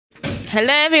Hello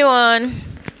everyone,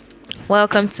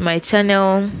 welcome to my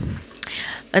channel.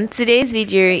 On today's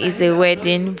video is a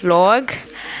wedding vlog.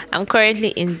 I'm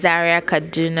currently in Zaria,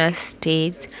 Kaduna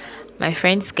state. My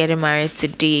friend is getting married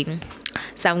today,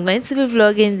 so I'm going to be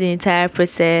vlogging the entire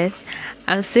process.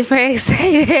 I'm super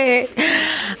excited.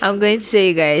 I'm going to show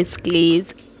you guys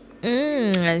clips.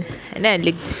 And I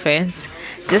look different.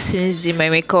 Just finished doing my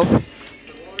makeup,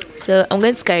 so I'm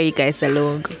going to carry you guys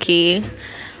along, okay?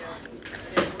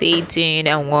 Stay tuned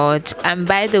and watch. And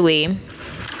by the way,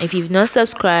 if you've not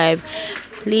subscribed,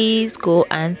 please go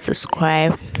and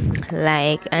subscribe,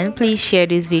 like, and please share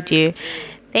this video.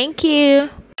 Thank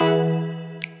you.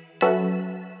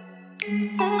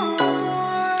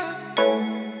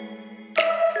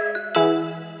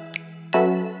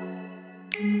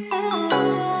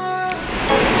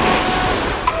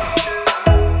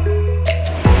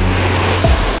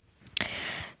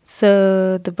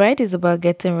 So the bride is about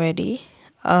getting ready.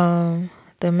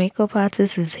 The makeup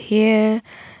artist is here,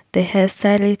 the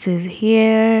hairstylist is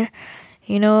here,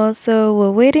 so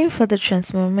we're waiting for the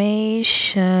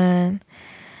transformation.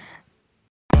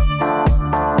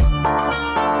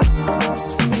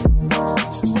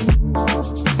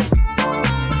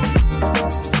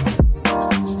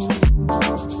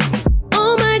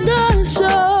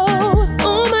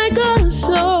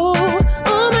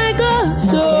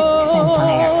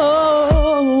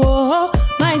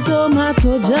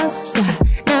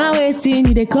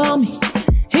 They call me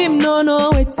him,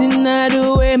 no waiting I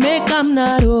do it, make I'm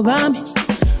not over me.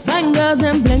 Fine girls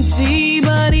and plenty,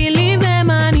 but he leave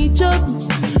them and he chose me.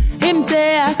 Him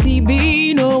say I see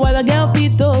be no other girl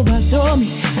fit overthrow me.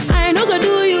 I no go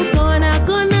do you gonna.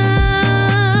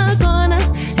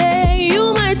 Hey,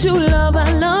 you my true lover,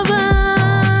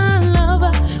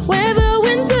 whether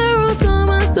winter or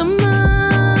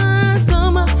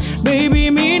summer,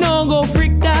 baby, me no go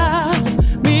freak out,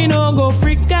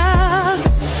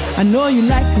 I know you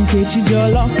like Nkechi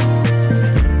Jollof.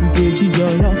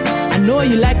 I know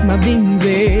you like my beans,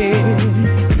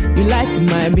 You like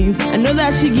my beans. I know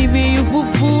that she giving you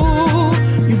fufu.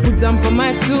 You put them for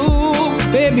my soup.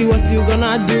 Baby, what you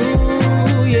gonna do?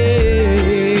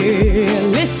 Yeah.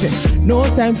 Listen, no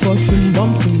time for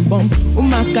tumbum.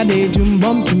 Umaka de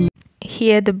jumbum.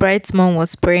 Here, the bride's mom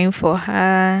was praying for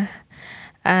her,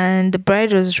 and the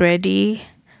bride was ready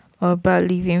or about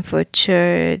leaving for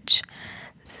church.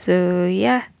 So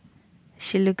yeah,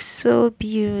 she looks so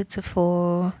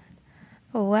beautiful.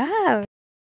 Wow.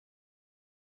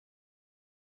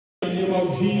 In the name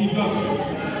of Jesus,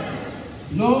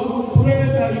 Lord, we pray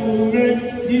that you will make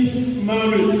this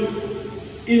marriage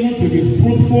even to be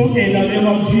fruitful in the name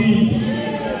of Jesus.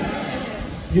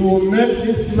 You will make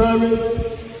this marriage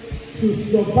to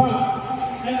surpass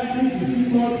every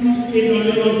difficulty in the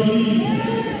name of Jesus.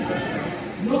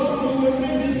 Lord, you will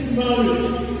make this marriage,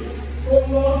 oh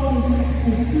Lord, to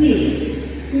fulfill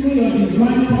even the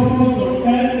divine purpose of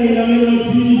earth in the name of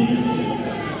Jesus.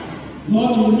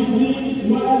 Lord, you reason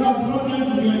whatever problem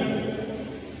together.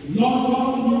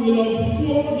 Lord, you will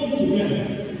uphold it together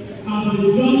as we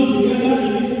journey together in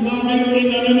this marriage in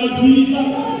the name of Jesus.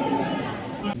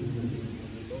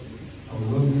 I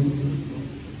love you.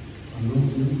 I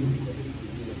love you.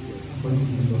 According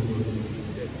to the word.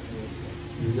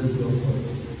 You let your heart.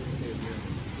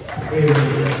 Amen.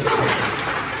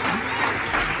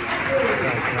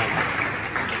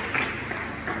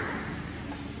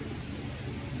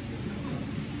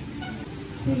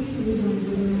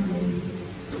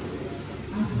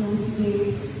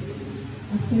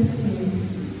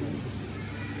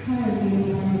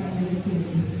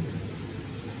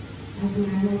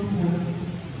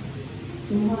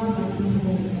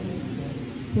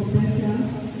 For better,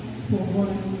 for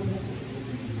worse.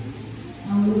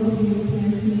 I will be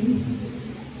plenty,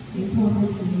 in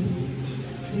poverty,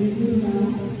 in good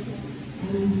health,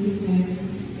 and in sickness.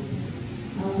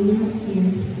 I will not sin,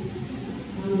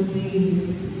 I will obey you,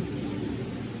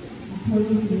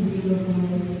 according to the will of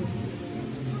God.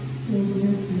 So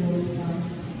bless the Lord God.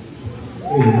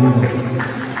 Amen.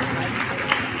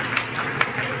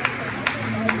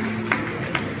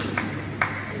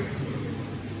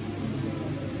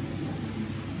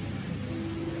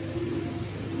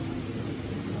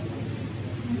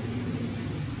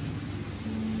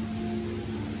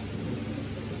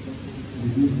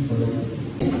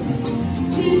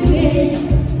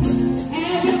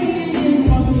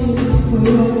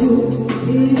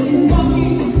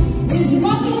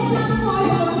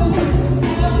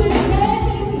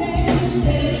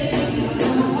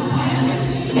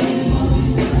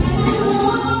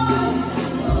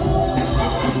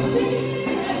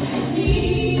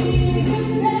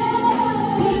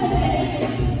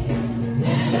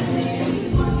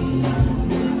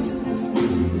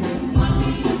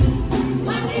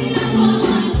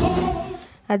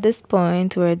 At this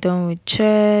point, we're done with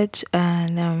church,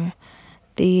 and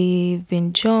they've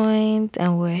been joined,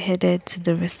 and we're headed to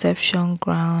the reception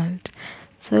ground.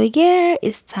 So yeah,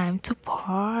 it's time to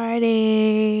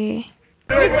party.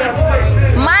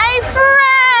 My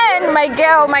friend, my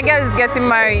girl is getting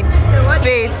married.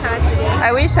 Faith.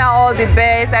 I wish her all the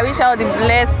best. I wish her all the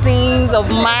blessings of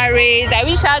marriage. I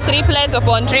wish her triplets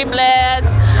upon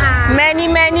triplets. Many,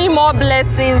 many more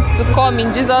blessings to come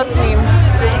in Jesus' name.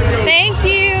 Thank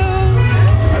you.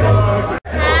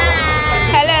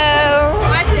 Hello.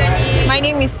 What's your name? My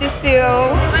name is Cecile.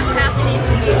 What's happening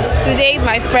today? Today is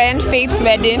my friend Faith's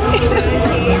wedding.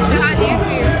 Okay, so how do you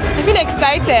feel? I feel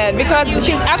excited because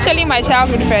she's actually my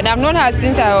childhood friend. I've known her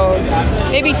since I was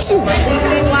maybe 2.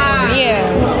 Wow. Yeah.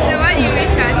 So what do you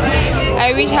wish her today?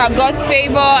 I wish her God's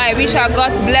favor. I wish her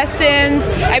God's blessings.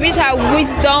 I wish her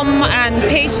wisdom and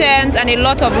patience and a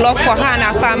lot of luck for her and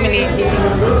her family. So you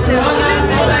look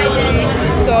good by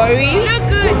today. Sorry? You look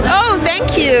good. Oh,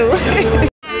 thank you.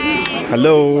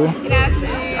 Hello. Good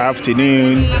afternoon.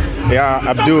 Afternoon. Yeah,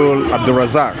 Abdul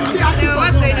Razak. So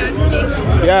what's going on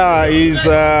today? Yeah, it's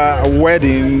a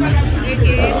wedding.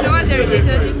 Okay, so what's your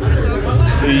relationship to the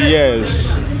couple?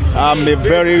 Yes. I'm a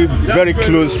very, very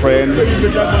close friend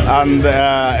and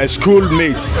a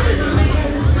schoolmate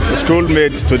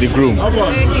to the groom.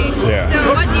 Okay. Yeah.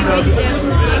 So what do you wish them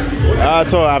today?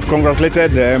 So I've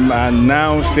congratulated them, and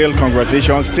now still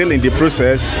congratulations, still in the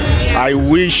process. I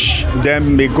wish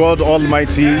them, may God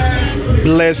Almighty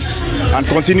bless and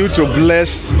continue to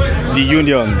bless the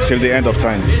union till the end of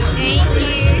time. Thank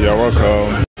you. You're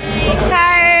welcome.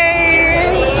 Hi.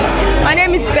 My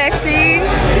name is Betty.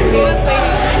 What's going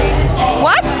on today?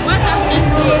 What? What's happening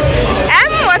today?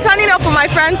 We're turning up for my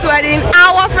friend's wedding,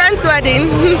 our friend's wedding.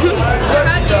 So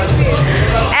how do you feel?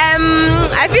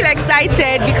 I feel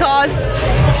excited because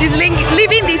she's living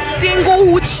this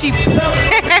singlehood ship.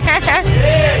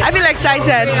 I feel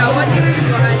excited. Yeah, what do you wish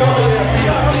for her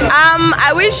today?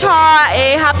 I wish her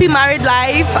a happy married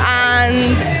life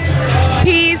and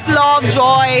peace, love,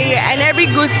 joy, and every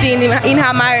good thing in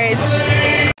her marriage.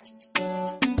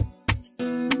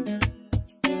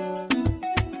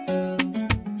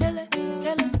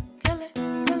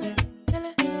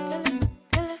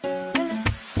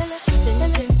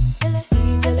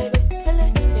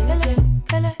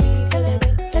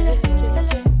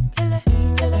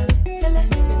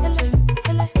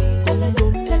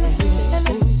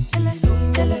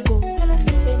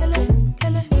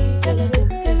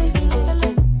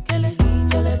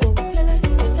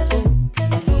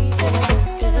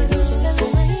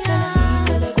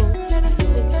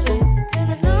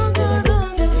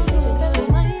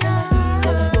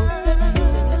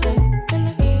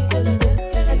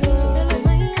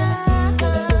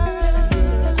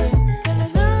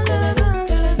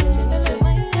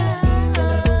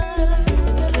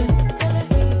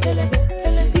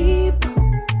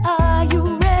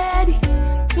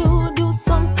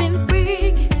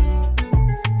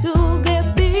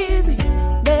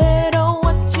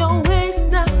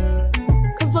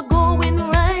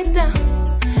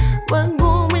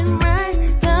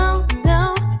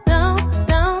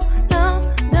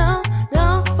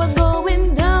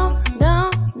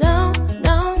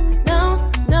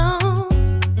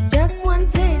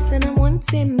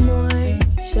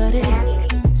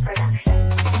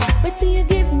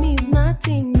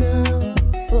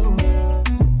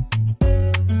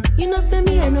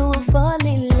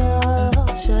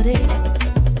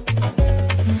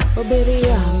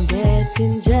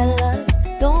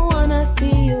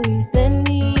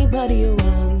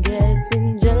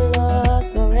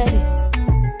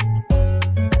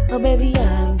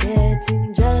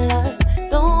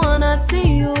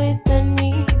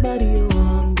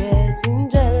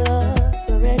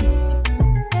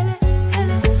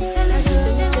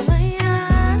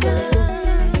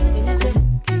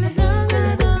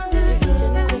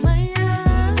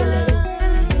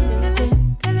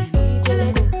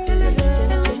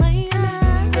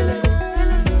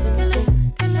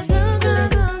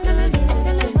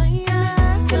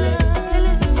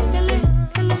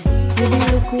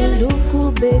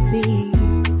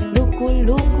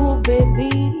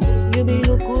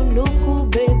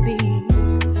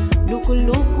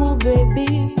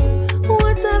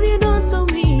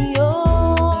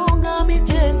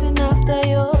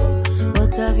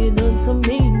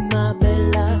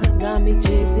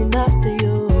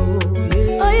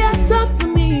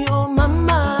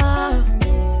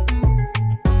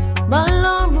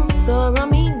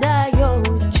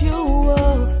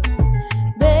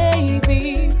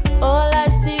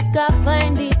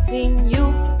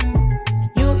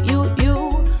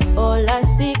 I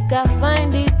seek, I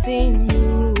find it in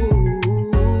you.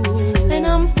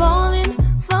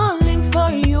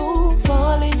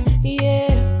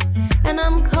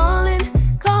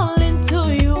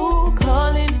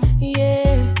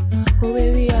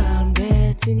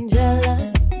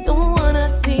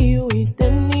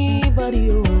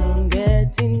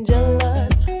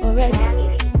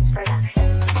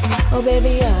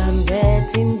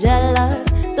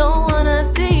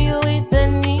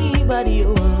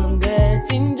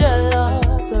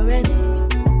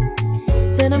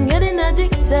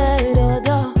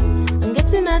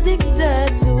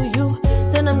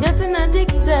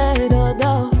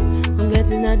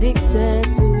 addicted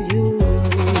to you.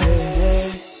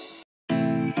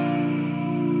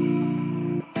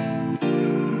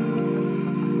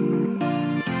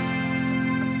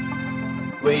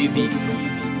 Wavy.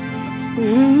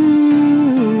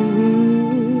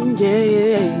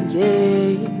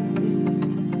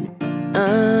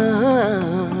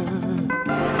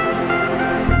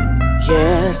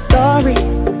 Yeah, sorry,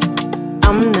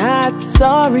 I'm not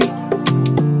sorry.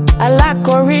 I like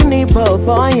Corini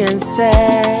Boy and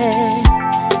say,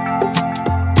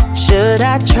 should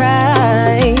I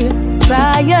try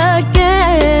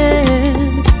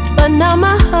again? But now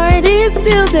my heart is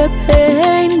still the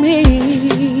pain me.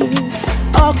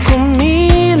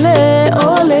 Okumile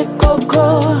ole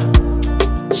koko,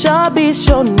 shabi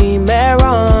shoni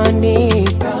meroni.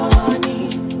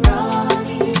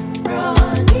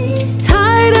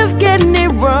 Tired of getting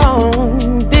it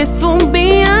wrong. This won't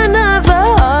be another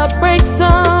heartbreak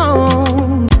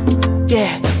song.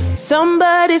 Yeah,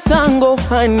 somebody's song go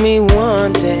find me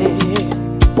one day.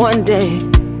 One day,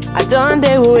 I done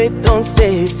they wait, don't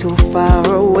stay too far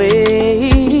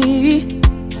away.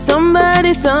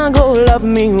 Somebody's song go love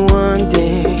me one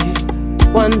day.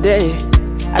 One day,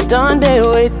 I done they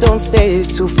wait, don't stay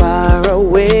too far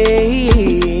away.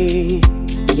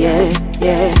 Yeah,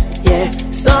 yeah, yeah.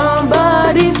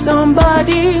 Somebody's son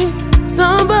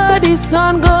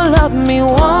go love me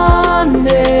one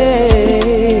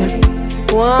day.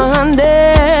 One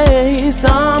day,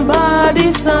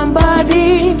 somebody's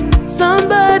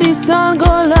son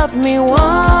go love me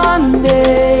one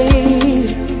day.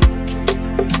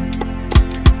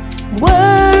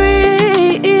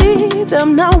 Worried,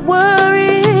 I'm not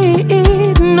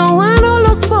worried. No, I don't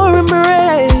look for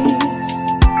embrace.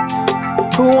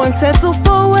 Who won't settle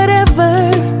for whatever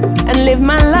and live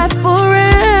my life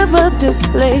forever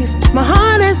displaced? My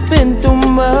heart has been too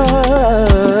much.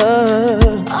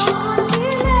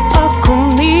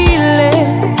 Akumile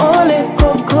ole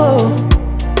koko,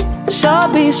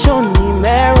 shabi shoni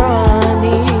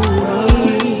meroni.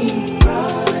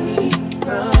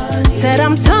 Said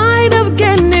I'm tired of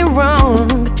getting it wrong,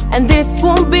 and this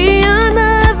won't be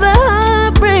another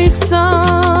heartbreak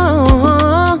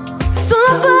song.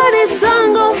 Somebody's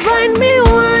song gon' find me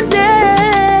one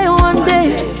day, one day.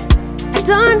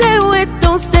 Done they wait,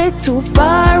 don't stay too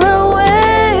far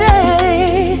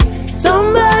away.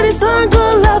 Somebody's song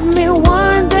gon' love me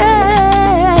one day.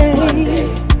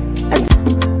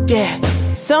 Yeah,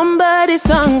 somebody's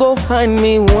song gon' find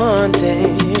me one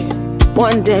day,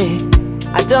 one day.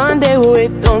 I done they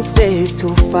wait, don't stay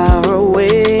too far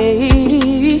away.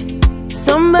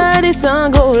 Somebody's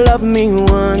song gon' love me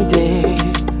one day.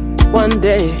 One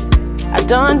day, I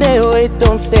done they wait,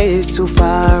 don't stay too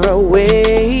far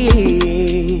away.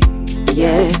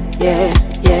 Yeah, yeah,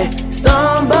 yeah.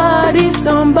 Somebody's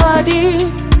son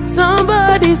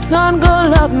go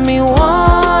love me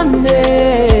one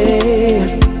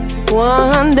day.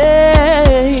 One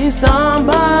day,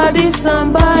 somebody's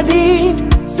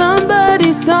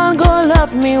son go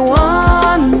love me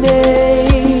one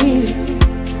day.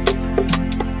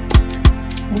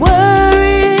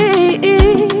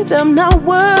 Worried, I'm not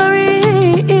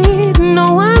worried.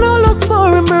 No, I don't look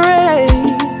for embrace.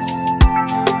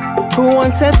 Who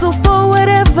won't settle for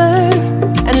whatever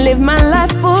and live my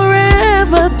life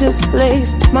forever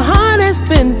displaced? My heart has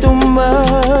been too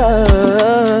much.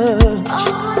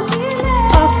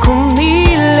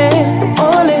 Akumile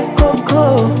ole koko,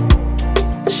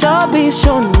 shabi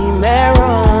shoni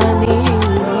meroni.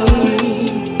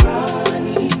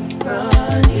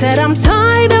 Said I'm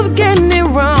tired of getting it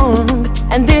wrong,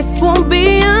 and this won't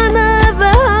be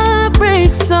another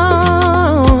heartbreak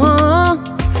song.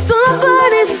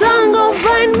 Somebody's song gon'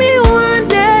 find me one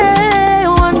day,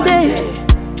 one day.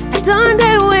 Done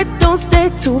they wait, don't stay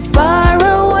too far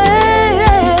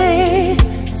away.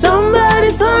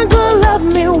 Somebody's song gon' love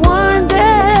me one day.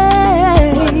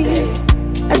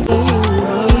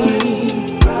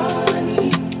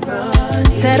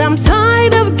 Said I'm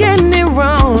tired of getting it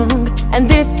wrong, and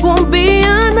this won't be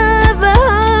another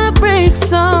heartbreak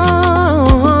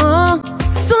song.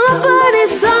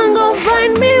 Somebody's song gon'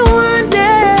 find me one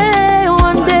day,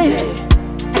 one day.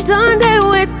 Done they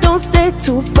wait, don't stay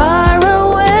too far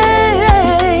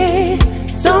away.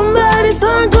 Somebody's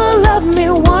song gon' love me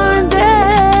one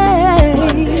day.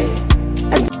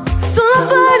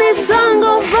 Somebody's song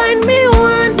gon' find me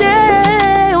one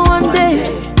day, one day.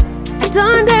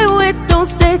 Done they wait, don't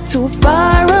stay too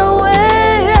far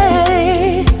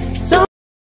away.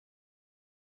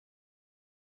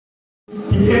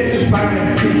 The edge is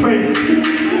silent to faith.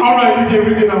 All right, DJ,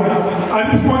 bring it down.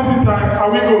 At this point in time,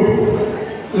 are we go?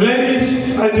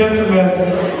 Ladies and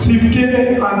gentlemen, Team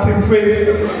K and Team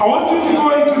Faith, I want you to go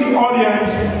into the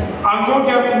audience and go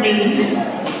get me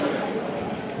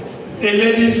a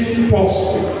lady's purse.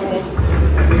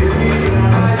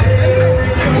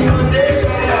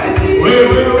 Wait.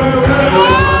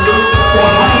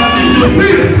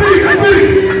 Sit.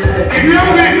 If you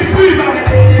have it, sit.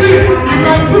 You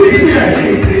can sit here.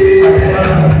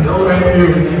 Thank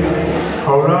you.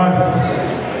 All right.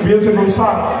 Beautiful,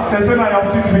 sir. They say that your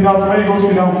seat without when you go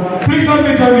sit down. Please let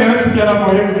me join your hands together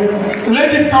for him.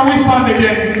 Ladies, can we stand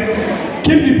again?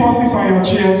 Keep the purses on your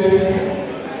chairs.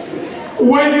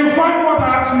 When you find what I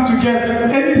ask you to get,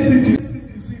 any seat you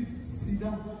sit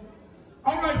down.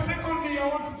 All right, secondly, I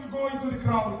want you to go into the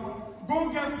crowd. Go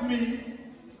get me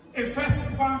a First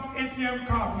Bank ATM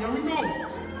card. Here we go.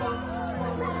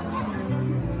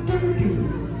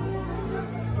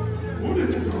 Who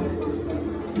did you call?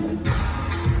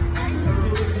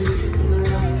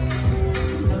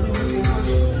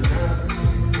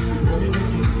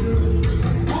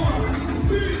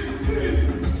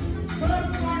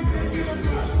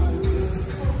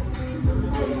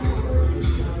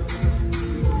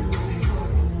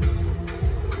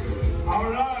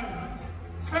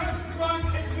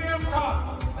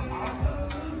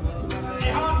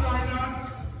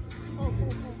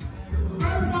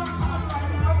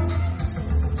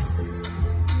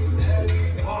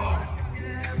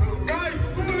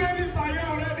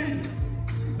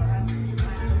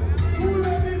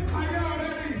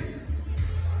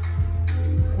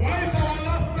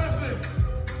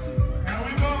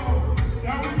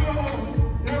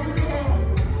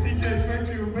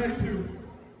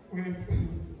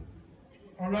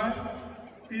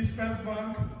 First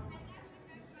Bank.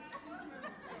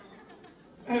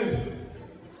 Hey,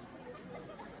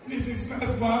 this is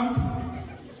First Bank.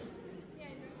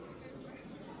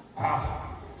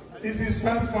 This is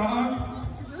First Bank.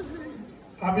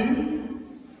 Abi?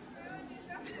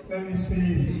 Let me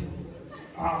see.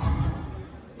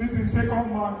 This is Second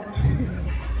Bank.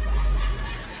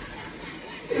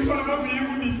 This will not be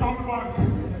even the top bank.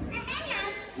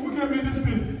 Who gave me this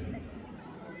thing?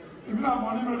 If you have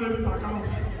money, no Davis account.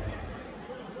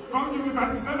 Don't give me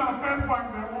that. He said that First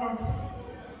Bank they want.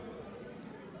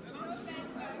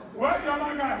 Where the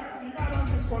other guy? The guy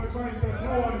don't disqualify himself. No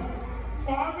worry.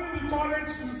 For having the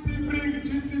courage to still bring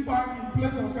GT Bank in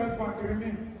place of First Bank,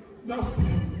 remain. Just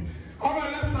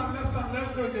alright,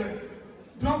 let's go again.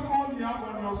 Drop all you have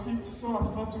on your seats so as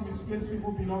not to misplace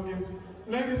people's belongings.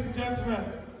 Ladies and gentlemen,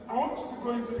 I want you to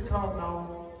go into the crowd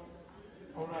now.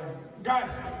 Alright. Guy,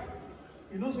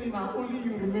 you know saying that only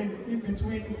you remain in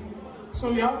between. So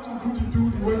you have to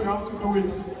do the way you have to do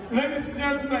it. Ladies and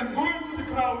gentlemen, go into the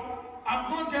crowd and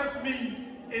go get me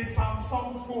a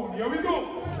Samsung phone. Here we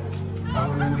go.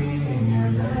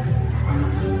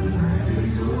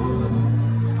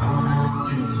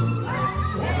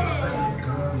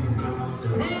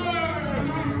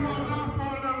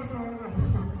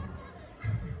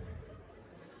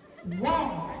 Wow.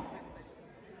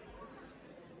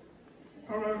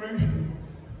 All right, baby.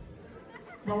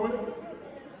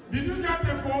 Did you get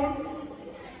the phone?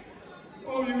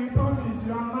 Oh, you returned it.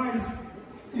 You are nice.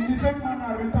 In the same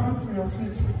manner, return to your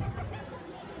seat.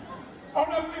 Oh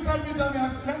no, please help me,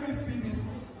 Janice. Let me see this.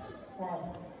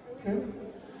 Wow. Okay.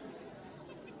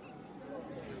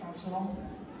 Samsung.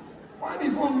 Why the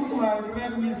phone look like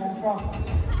Redmi from far?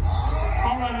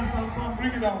 Alright, Samsung,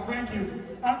 bring it down. Thank you.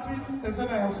 Auntie, they said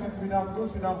I have sit without. Go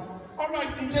sit down.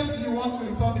 Alright, in case you want to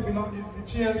return the belongings, the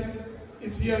chairs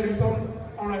is here. Return.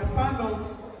 Alright, stand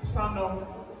up. Stand up.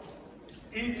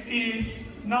 It is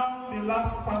now the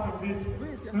last part of it.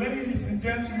 Ladies and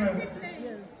gentlemen,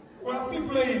 we are still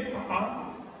playing.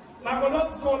 Now, but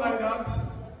let's go like that.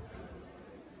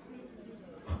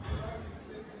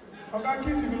 Okay,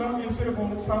 keep the belongings safe.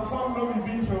 Samsung no be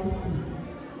being so.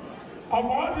 Of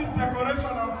all this decoration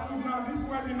and food now, this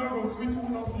wedding not go sweet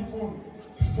with us in phone.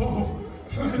 So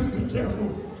let's be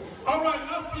careful. Alright,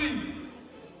 lastly,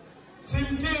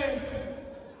 Team K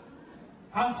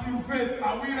and Team Faith,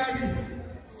 are we ready?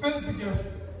 First the guest.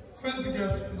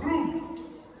 Groom.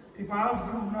 If I ask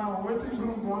groom now, waiting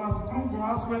groom go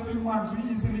ask waiting man to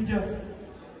easily get.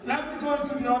 Let me go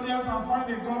into the audience and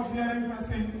find a God-fearing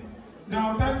person. They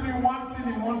will tell me one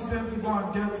thing he wants them to go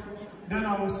and get. Then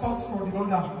I will sort for the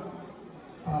other.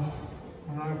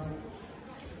 Alright.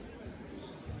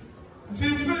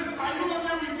 Team Faith, are you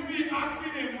okay with me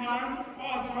asking a man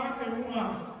or to ask a woman?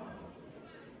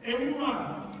 A woman.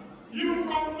 You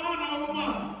come man or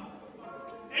woman?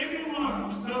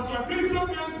 Anyone. That's why. Please don't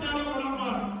get scared of another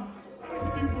man. That is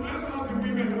simple. Let's ask the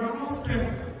women. We are not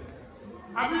scared.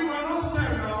 I mean, we are not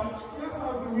scared now. Let's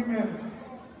ask the women.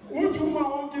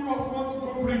 woman won't give us what to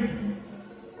go bring.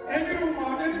 Any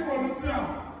woman, any volunteer.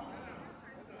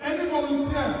 Any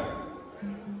volunteer?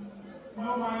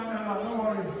 No mind, Ella, don't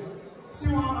worry.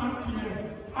 See one auntie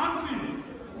here. Auntie,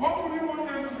 what would you want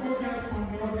them to go get from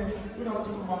the audience? Good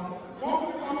afternoon, man. What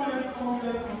would you want them to go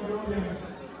get from the audience?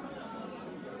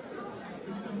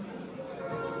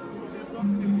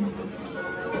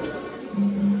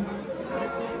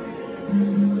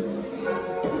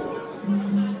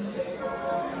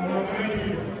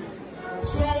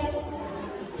 So,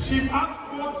 she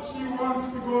asked what she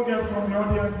wants to go get from the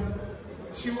audience.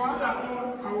 She wanted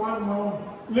I want more.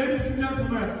 Ladies and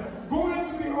gentlemen, go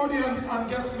into the audience and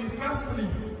get me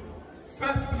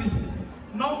firstly,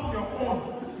 not your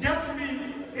own. Get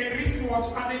me a wristwatch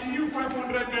and a new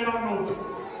 500 naira note.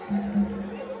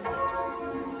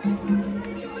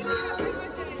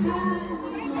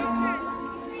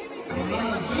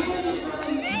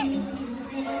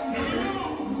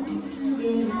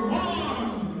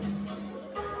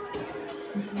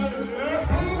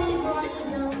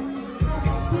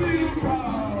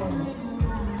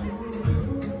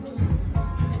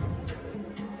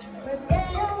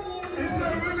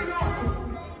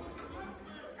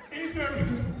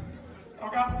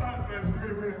 Okay, stand first.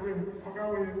 Wait.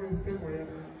 Okay, stay where.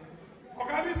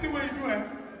 Okay, this is what you do, eh?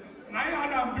 Now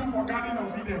Adam do for Garden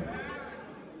of Eden.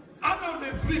 Adam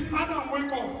they sleep, Adam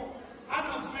wake up.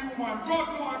 Adam see woman.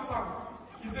 God no answer.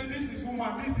 He said, this is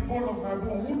woman, this is the bone of my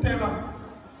bone. Who tell her?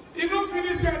 He don't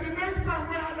finish here. The next time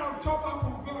when Adam chop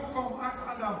up, God come ask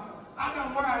Adam,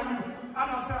 Adam, where are you?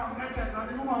 Adam say, I'm naked. Now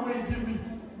the woman where he give me.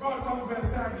 God come there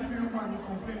say, I give you woman, you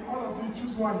complain. All of you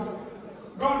choose wife.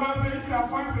 God does say, he that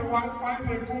finds a wife, finds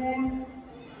a good.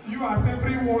 You are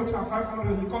every watch at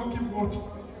 500. You can't keep watch.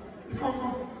 You can't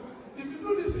go. If you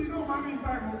do this, you don't marry in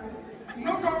time.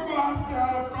 No come go ask her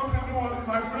out because anyone,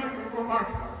 my friend will go back.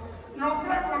 Your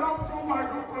friend will not go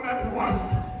back, go collect the wife.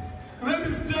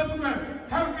 Ladies and gentlemen,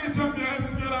 help me jump the hands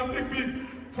together, big big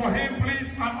for him, please,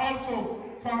 and also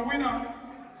for our winner.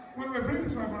 Wait, bring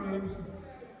this 500, let me see.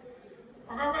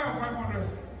 Okay, where your 500?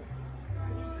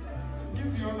 Give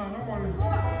the honor, no worry.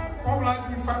 Come like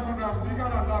me 500, I'm bigger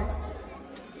than that.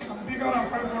 I'm bigger than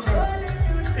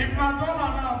 500. If my dollar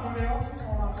now for the house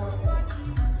for my body.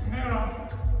 Naira.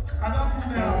 I don't do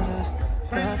naira.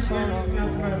 Thank you, ladies and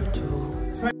gentlemen.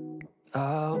 I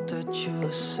hope that you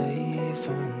are safe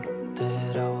and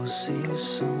that I will see you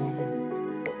soon.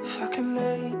 If I could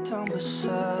lay down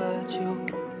beside you,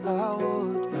 I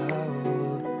would.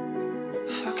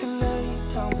 If I could lay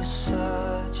down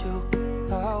beside you,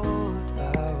 I would.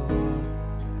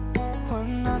 When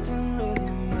nothing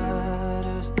really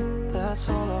matters, that's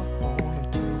all I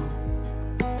wanna do.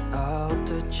 I hope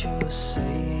that you are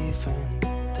safe and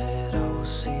that I will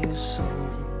see you soon.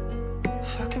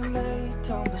 If I can lay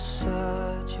down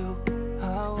beside you,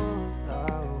 I would.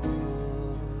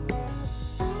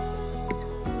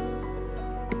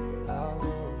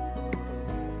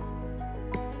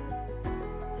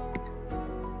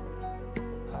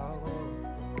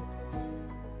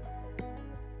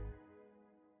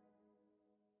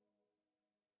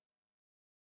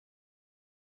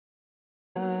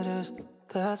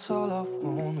 That's all I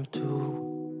wanna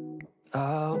do. I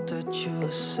hope that you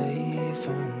are safe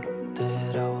and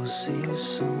that I will see you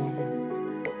soon.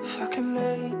 If I can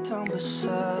lay down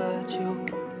beside you,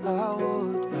 I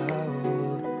would.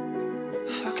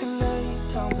 If I can lay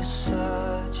down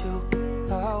beside you,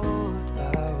 I would.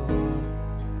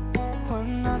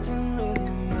 When nothing really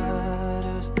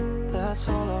matters, that's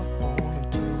all I wanna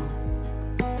do.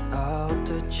 I hope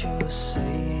that you are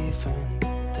safe and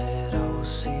that I will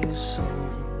see you soon.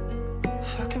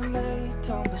 If I can lay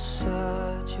down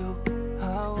beside you, I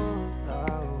would.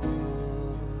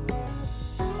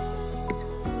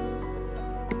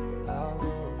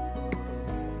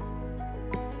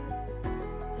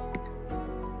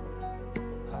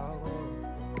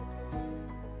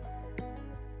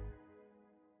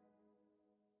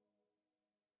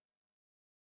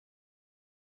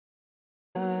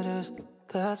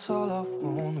 That's all I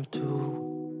wanna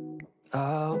do.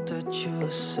 I hope that you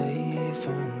are safe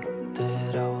and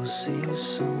that I will see you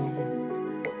soon.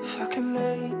 If I can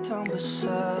lay down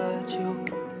beside you,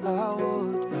 I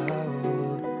would.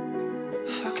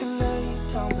 If I can lay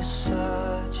down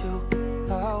beside you,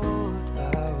 I would.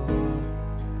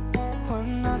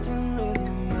 When nothing really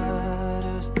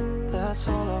matters, that's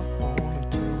all I wanna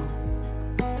do.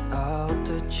 I hope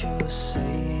that you are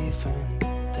safe and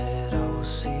that I will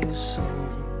see you soon.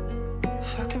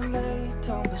 If I can lay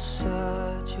down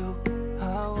beside you,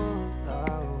 I would. I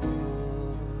would.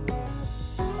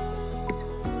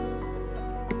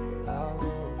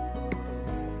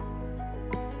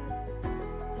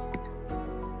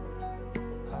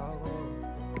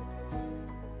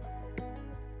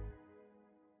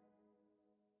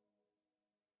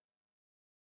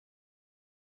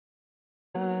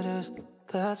 matters.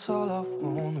 That's all I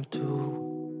wanna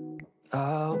do.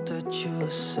 I hope that you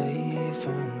are safe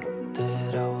and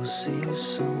that I will see you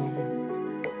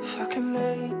soon. If I could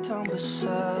lay down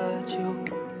beside you,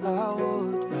 I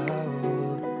would, I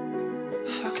would.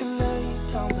 If I could lay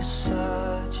down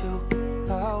beside you,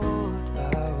 I would, I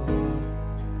would.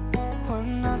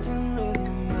 When nothing really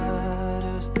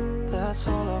matters, that's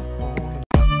all I want.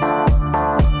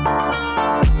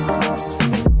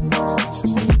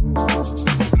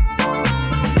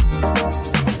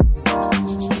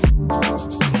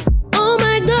 Oh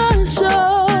my gosh,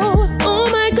 oh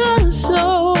my gosh,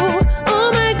 oh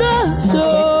my gosh,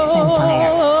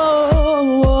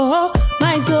 oh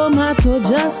my tomato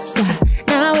just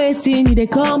now waiting, they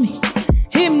call me.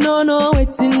 Him no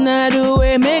waiting, I do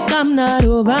it, make I'm not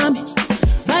over me.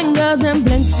 Fine girls and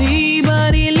plenty,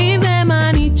 but he leave them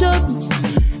and he chose me.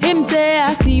 Him say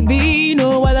I see be,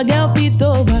 no other girl fit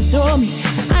overthrow me.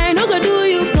 I no go do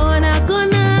you gonna.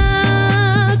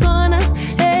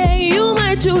 Hey, you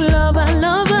my true lover,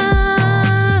 lover.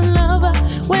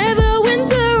 Whether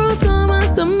winter or summer.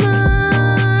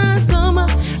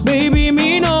 Baby,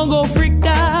 me no go freak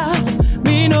out.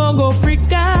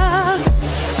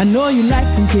 I know you like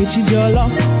Nkechi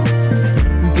Jollof.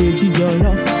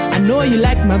 I know you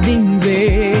like my beans,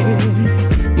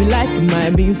 You like my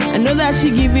beans. I know that she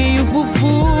giving you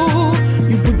fufu.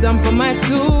 You put them for my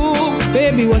soup.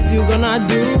 Baby, what you gonna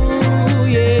do?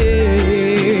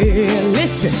 Yeah.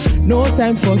 Listen, no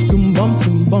time for tumbum.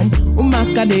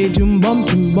 Umaka de jumbum.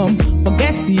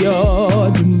 Forget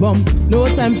your tumbum. No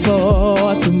time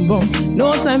for tumbum.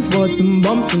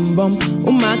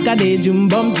 Umaka de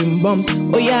jumbum.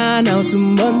 Oh yeah, now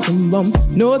tumbum.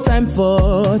 No time for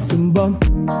tumbum.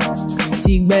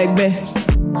 Tig bag.